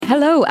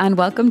Hello and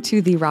welcome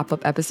to the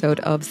wrap-up episode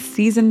of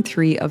Season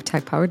 3 of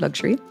Tech Powered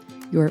Luxury,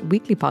 your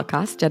weekly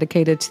podcast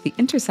dedicated to the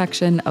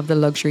intersection of the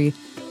luxury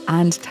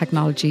and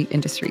technology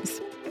industries.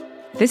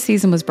 This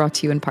season was brought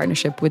to you in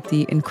partnership with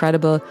the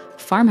incredible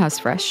Farmhouse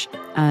Fresh,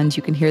 and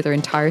you can hear their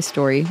entire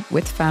story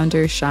with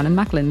founder Shannon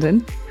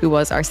McLinden, who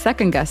was our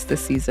second guest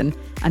this season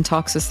and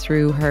talks us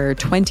through her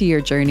 20-year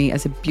journey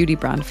as a beauty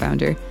brand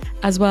founder,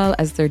 as well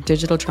as their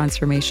digital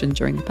transformation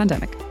during the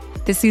pandemic.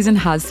 This season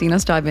has seen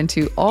us dive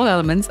into all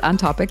elements and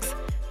topics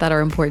that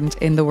are important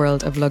in the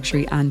world of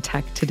luxury and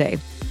tech today,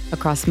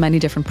 across many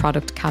different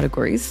product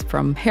categories,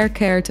 from hair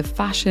care to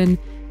fashion,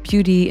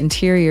 beauty,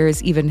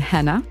 interiors, even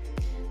henna,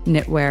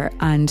 knitwear,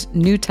 and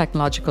new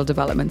technological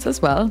developments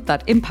as well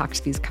that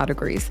impact these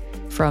categories,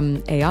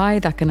 from AI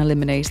that can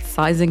eliminate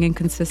sizing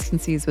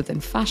inconsistencies within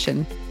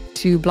fashion,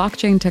 to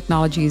blockchain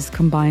technologies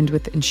combined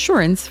with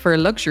insurance for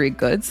luxury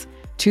goods,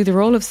 to the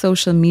role of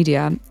social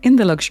media in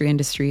the luxury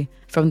industry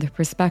from the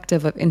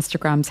perspective of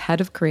Instagram's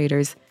head of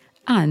creators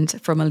and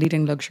from a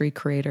leading luxury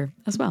creator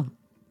as well.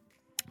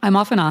 I'm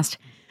often asked,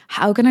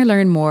 how can I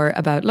learn more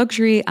about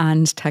luxury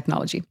and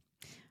technology?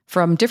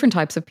 From different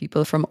types of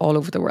people from all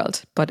over the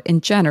world, but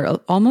in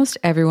general, almost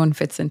everyone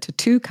fits into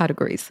two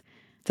categories.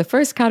 The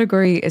first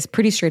category is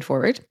pretty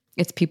straightforward.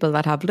 It's people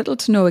that have little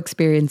to no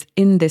experience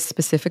in this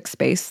specific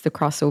space, the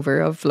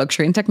crossover of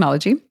luxury and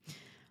technology.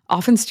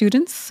 Often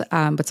students,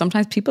 but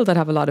sometimes people that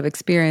have a lot of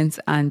experience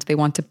and they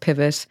want to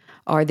pivot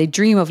or they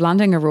dream of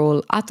landing a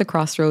role at the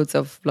crossroads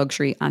of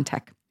luxury and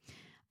tech.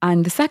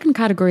 And the second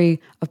category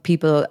of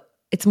people,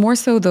 it's more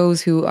so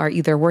those who are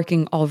either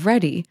working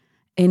already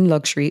in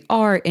luxury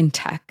or in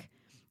tech.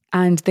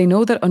 And they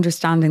know that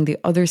understanding the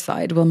other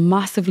side will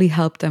massively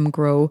help them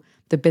grow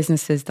the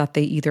businesses that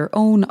they either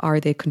own or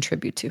they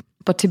contribute to.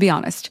 But to be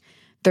honest,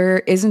 there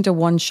isn't a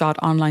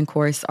one-shot online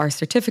course or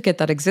certificate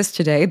that exists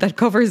today that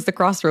covers the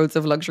crossroads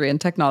of luxury and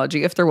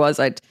technology. If there was,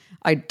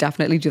 I'd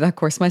definitely do that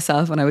course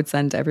myself and I would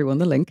send everyone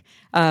the link.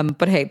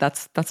 But hey,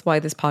 that's why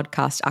this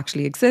podcast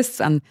actually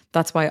exists. And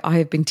that's why I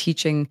have been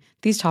teaching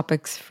these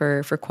topics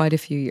for quite a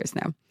few years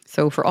now.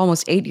 So for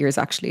almost 8 years,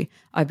 actually,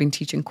 I've been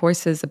teaching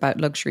courses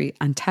about luxury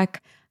and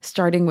tech,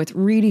 starting with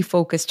really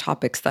focused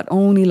topics that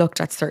only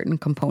looked at certain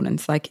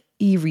components like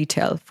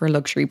e-retail for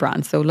luxury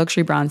brands. So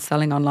luxury brands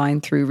selling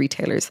online through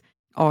retailers,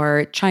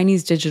 or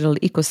Chinese digital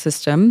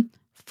ecosystem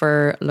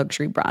for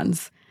luxury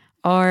brands,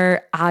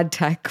 or ad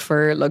tech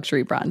for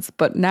luxury brands.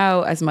 But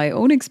now, as my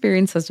own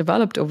experience has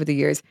developed over the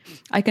years,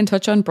 I can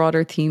touch on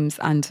broader themes.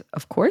 And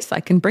of course, I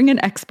can bring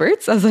in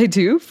experts, as I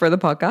do for the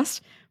podcast,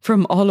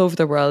 from all over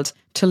the world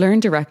to learn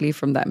directly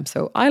from them.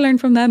 So I learn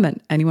from them,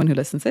 and anyone who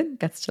listens in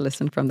gets to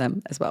listen from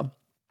them as well.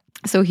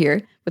 So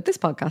here, with this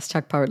podcast,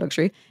 Tech Powered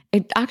Luxury,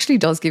 it actually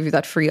does give you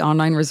that free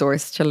online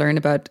resource to learn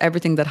about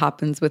everything that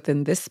happens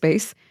within this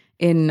space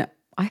in,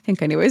 I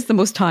think anyways, the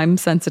most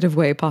time-sensitive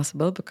way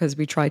possible, because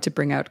we try to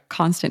bring out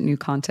constant new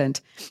content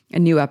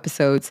and new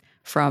episodes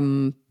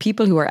from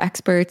people who are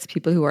experts,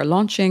 people who are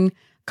launching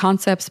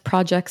concepts,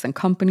 projects, and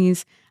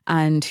companies,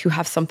 and who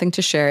have something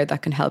to share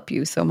that can help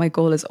you. So my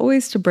goal is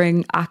always to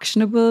bring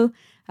actionable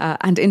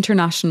and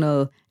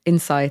international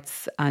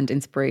insights and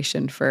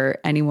inspiration for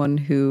anyone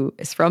who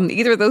is from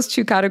either of those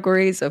two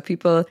categories of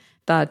people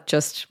that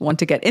just want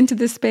to get into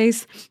this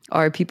space,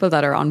 or people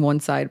that are on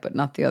one side but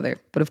not the other.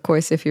 But of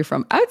course, if you're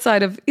from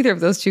outside of either of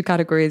those two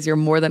categories, you're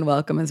more than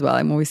welcome as well.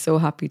 I'm always so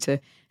happy to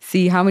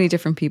see how many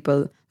different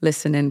people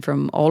listen in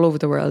from all over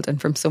the world and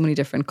from so many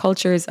different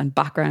cultures and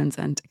backgrounds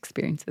and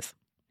experiences.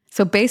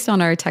 So based on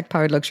our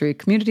tech-powered luxury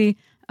community,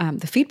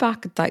 the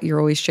feedback that you're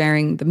always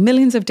sharing, the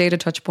millions of data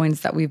touch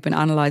points that we've been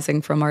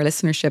analysing from our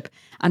listenership,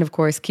 and of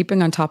course,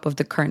 keeping on top of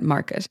the current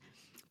market.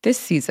 This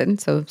season,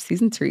 so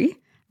season 3,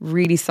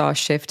 really saw a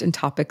shift in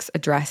topics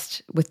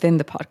addressed within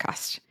the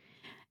podcast.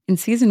 In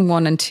season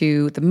 1 and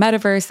 2, the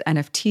metaverse,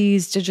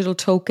 NFTs, digital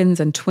tokens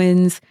and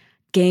twins,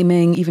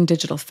 gaming, even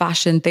digital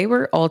fashion, they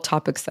were all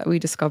topics that we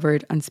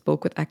discovered and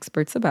spoke with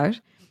experts about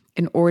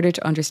in order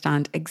to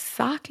understand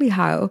exactly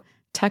how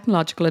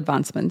technological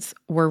advancements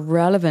were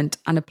relevant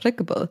and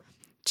applicable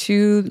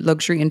to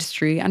luxury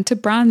industry and to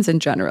brands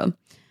in general.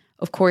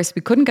 Of course,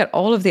 we couldn't get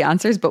all of the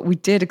answers, but we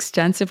did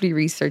extensively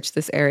research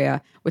this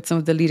area with some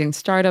of the leading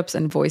startups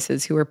and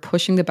voices who are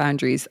pushing the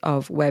boundaries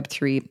of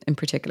Web3 in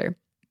particular.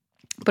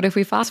 But if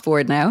we fast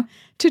forward now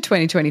to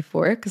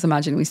 2024, because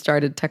imagine we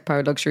started Tech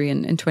Powered Luxury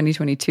in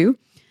 2022,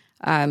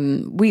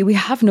 we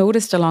have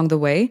noticed along the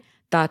way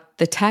that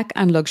the tech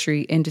and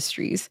luxury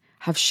industries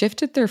have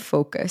shifted their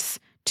focus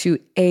to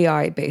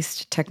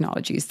AI-based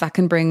technologies that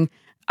can bring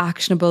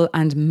actionable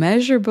and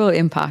measurable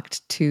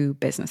impact to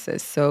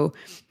businesses. So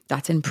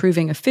that's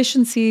improving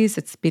efficiencies,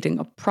 it's speeding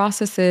up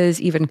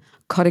processes, even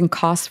cutting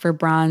costs for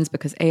brands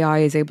because AI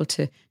is able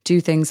to do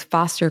things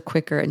faster,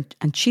 quicker,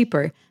 and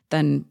cheaper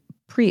than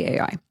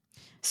pre-AI.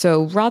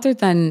 So rather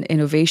than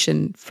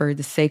innovation for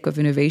the sake of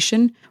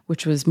innovation,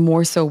 which was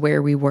more so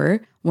where we were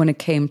when it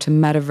came to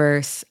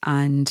metaverse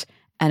and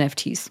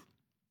NFTs.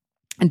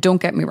 And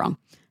don't get me wrong,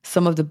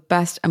 some of the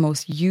best and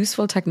most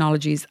useful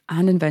technologies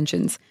and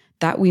inventions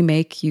that we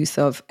make use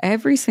of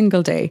every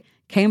single day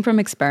came from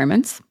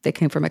experiments, they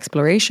came from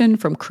exploration,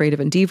 from creative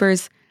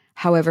endeavors.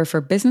 However,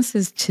 for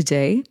businesses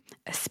today,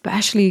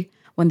 especially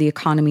when the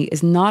economy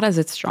is not at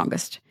its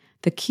strongest,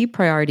 the key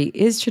priority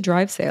is to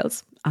drive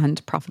sales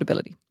and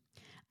profitability.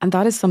 And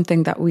that is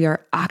something that we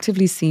are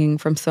actively seeing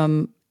from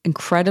some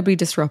incredibly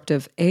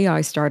disruptive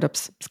AI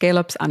startups,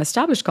 scale-ups, and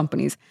established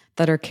companies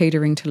that are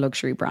catering to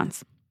luxury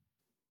brands.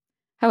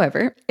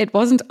 However, it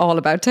wasn't all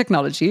about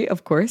technology,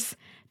 of course.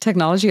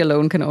 Technology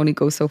alone can only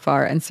go so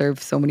far and serve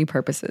so many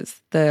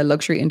purposes. The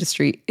luxury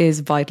industry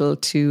is vital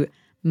to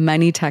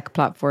many tech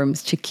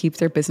platforms to keep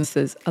their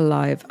businesses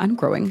alive and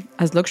growing,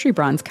 as luxury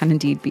brands can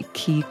indeed be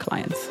key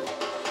clients.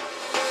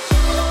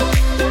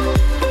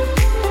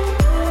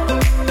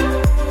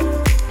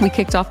 We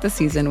kicked off the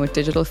season with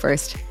digital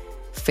first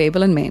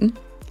Fable & Mane.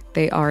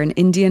 They are an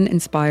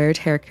Indian-inspired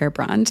hair care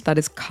brand that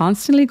is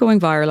constantly going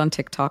viral on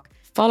TikTok,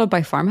 followed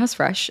by Farmhouse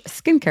Fresh, a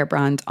skincare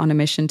brand on a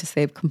mission to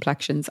save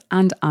complexions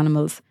and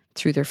animals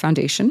through their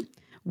foundation,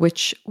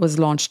 which was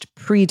launched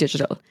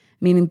pre-digital,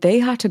 meaning they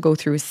had to go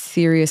through a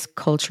serious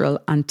cultural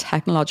and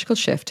technological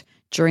shift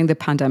during the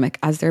pandemic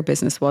as their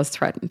business was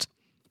threatened,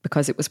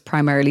 because it was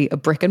primarily a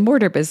brick and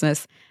mortar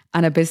business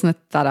and a business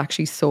that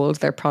actually sold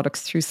their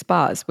products through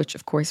spas, which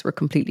of course were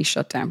completely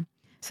shut down.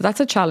 So that's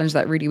a challenge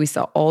that really we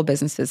saw all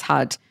businesses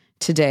had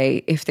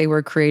today if they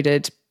were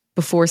created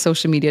before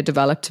social media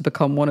developed to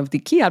become one of the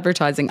key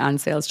advertising and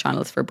sales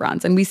channels for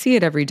brands. And we see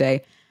it every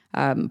day.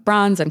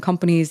 Brands and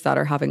companies that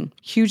are having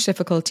huge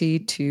difficulty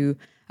to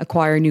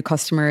acquire new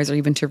customers or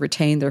even to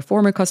retain their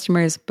former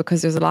customers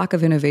because there's a lack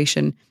of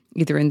innovation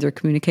either in their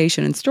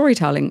communication and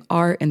storytelling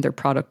or in their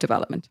product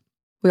development.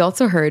 We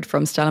also heard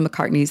from Stella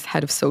McCartney's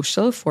head of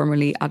social,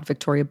 formerly at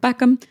Victoria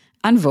Beckham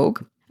and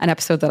Vogue, an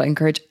episode that I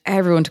encourage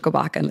everyone to go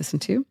back and listen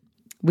to.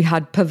 We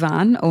had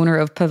Pavan, owner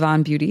of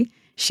Pavan Beauty.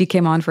 She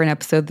came on for an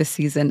episode this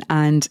season,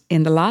 and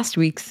in the last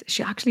weeks,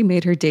 she actually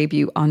made her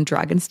debut on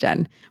Dragon's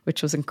Den,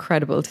 which was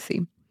incredible to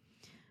see.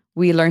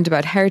 We learned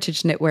about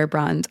heritage knitwear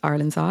brand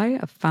Ireland's Eye,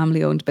 a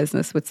family-owned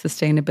business with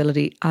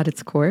sustainability at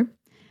its core,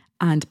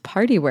 and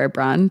partywear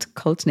brand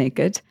Cult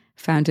Naked,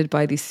 founded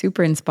by the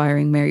super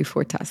inspiring Mary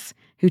Fortas,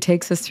 who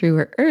takes us through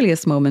her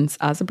earliest moments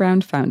as a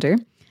brand founder,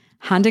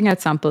 handing out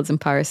samples in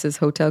Paris's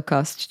Hotel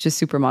Coste to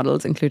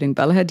supermodels, including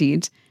Bella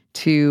Hadid,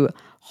 to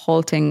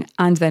halting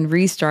and then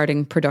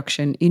restarting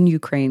production in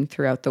Ukraine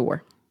throughout the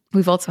war.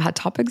 We've also had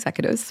top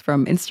executives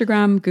from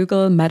Instagram,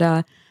 Google,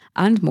 Meta,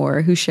 and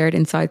more who shared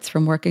insights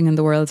from working in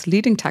the world's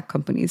leading tech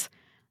companies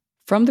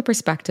from the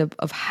perspective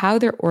of how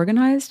they're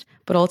organized,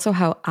 but also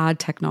how ad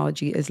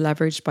technology is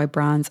leveraged by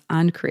brands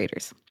and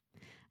creators.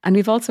 And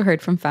we've also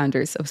heard from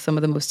founders of some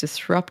of the most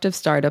disruptive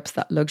startups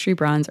that luxury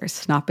brands are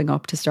snapping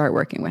up to start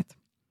working with.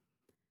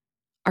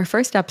 Our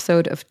first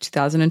episode of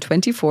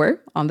 2024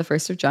 on the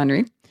 1st of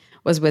January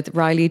was with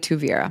Riley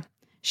Tuviera.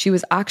 She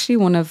was actually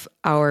one of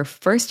our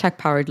first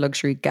tech-powered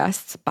luxury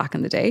guests back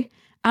in the day,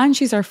 and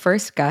she's our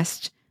first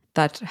guest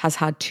that has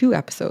had 2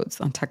 episodes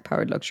on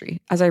tech-powered luxury,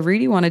 as I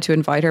really wanted to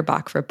invite her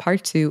back for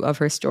part 2 of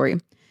her story,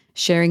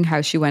 sharing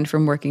how she went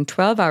from working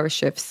 12-hour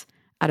shifts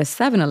at a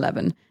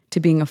 7-Eleven to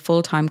being a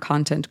full-time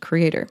content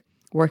creator,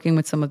 working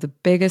with some of the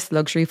biggest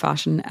luxury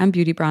fashion and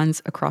beauty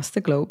brands across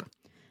the globe,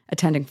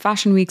 attending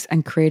fashion weeks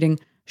and creating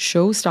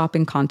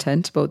show-stopping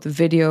content, both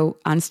video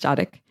and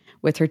static,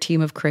 with her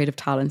team of creative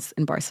talents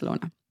in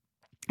Barcelona.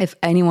 If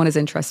anyone is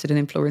interested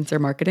in influencer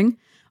marketing,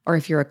 or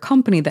if you're a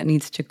company that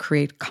needs to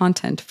create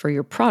content for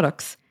your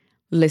products,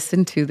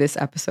 listen to this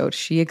episode.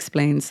 She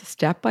explains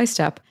step by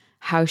step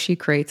how she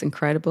creates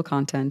incredible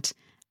content,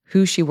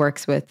 who she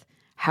works with,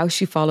 how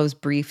she follows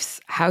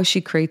briefs, how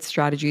she creates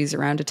strategies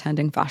around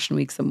attending fashion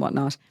weeks and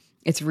whatnot.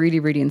 It's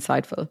really, really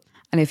insightful.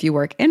 And if you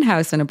work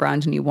in-house in a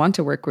brand and you want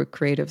to work with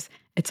creatives,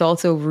 it's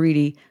also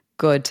really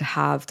good to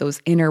have those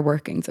inner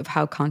workings of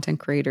how content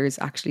creators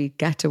actually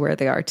get to where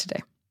they are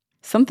today.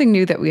 Something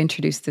new that we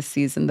introduced this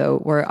season,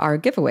 though, were our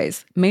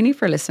giveaways, mainly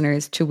for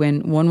listeners to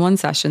win 1-1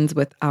 sessions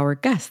with our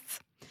guests.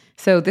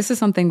 So this is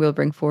something we'll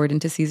bring forward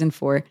into season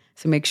 4.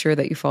 So make sure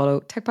that you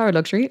follow Tech Powered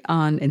Luxury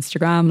on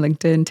Instagram,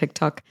 LinkedIn,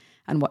 TikTok,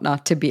 and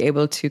whatnot to be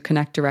able to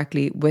connect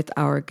directly with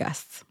our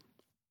guests.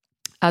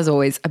 As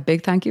always, a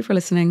big thank you for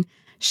listening,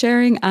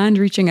 sharing and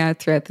reaching out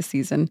throughout the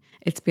season.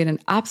 It's been an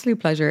absolute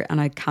pleasure,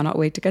 and I cannot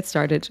wait to get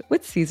started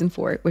with season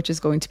 4, which is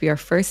going to be our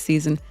first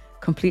season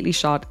completely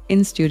shot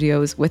in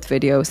studios with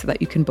video so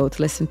that you can both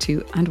listen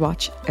to and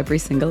watch every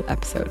single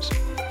episode.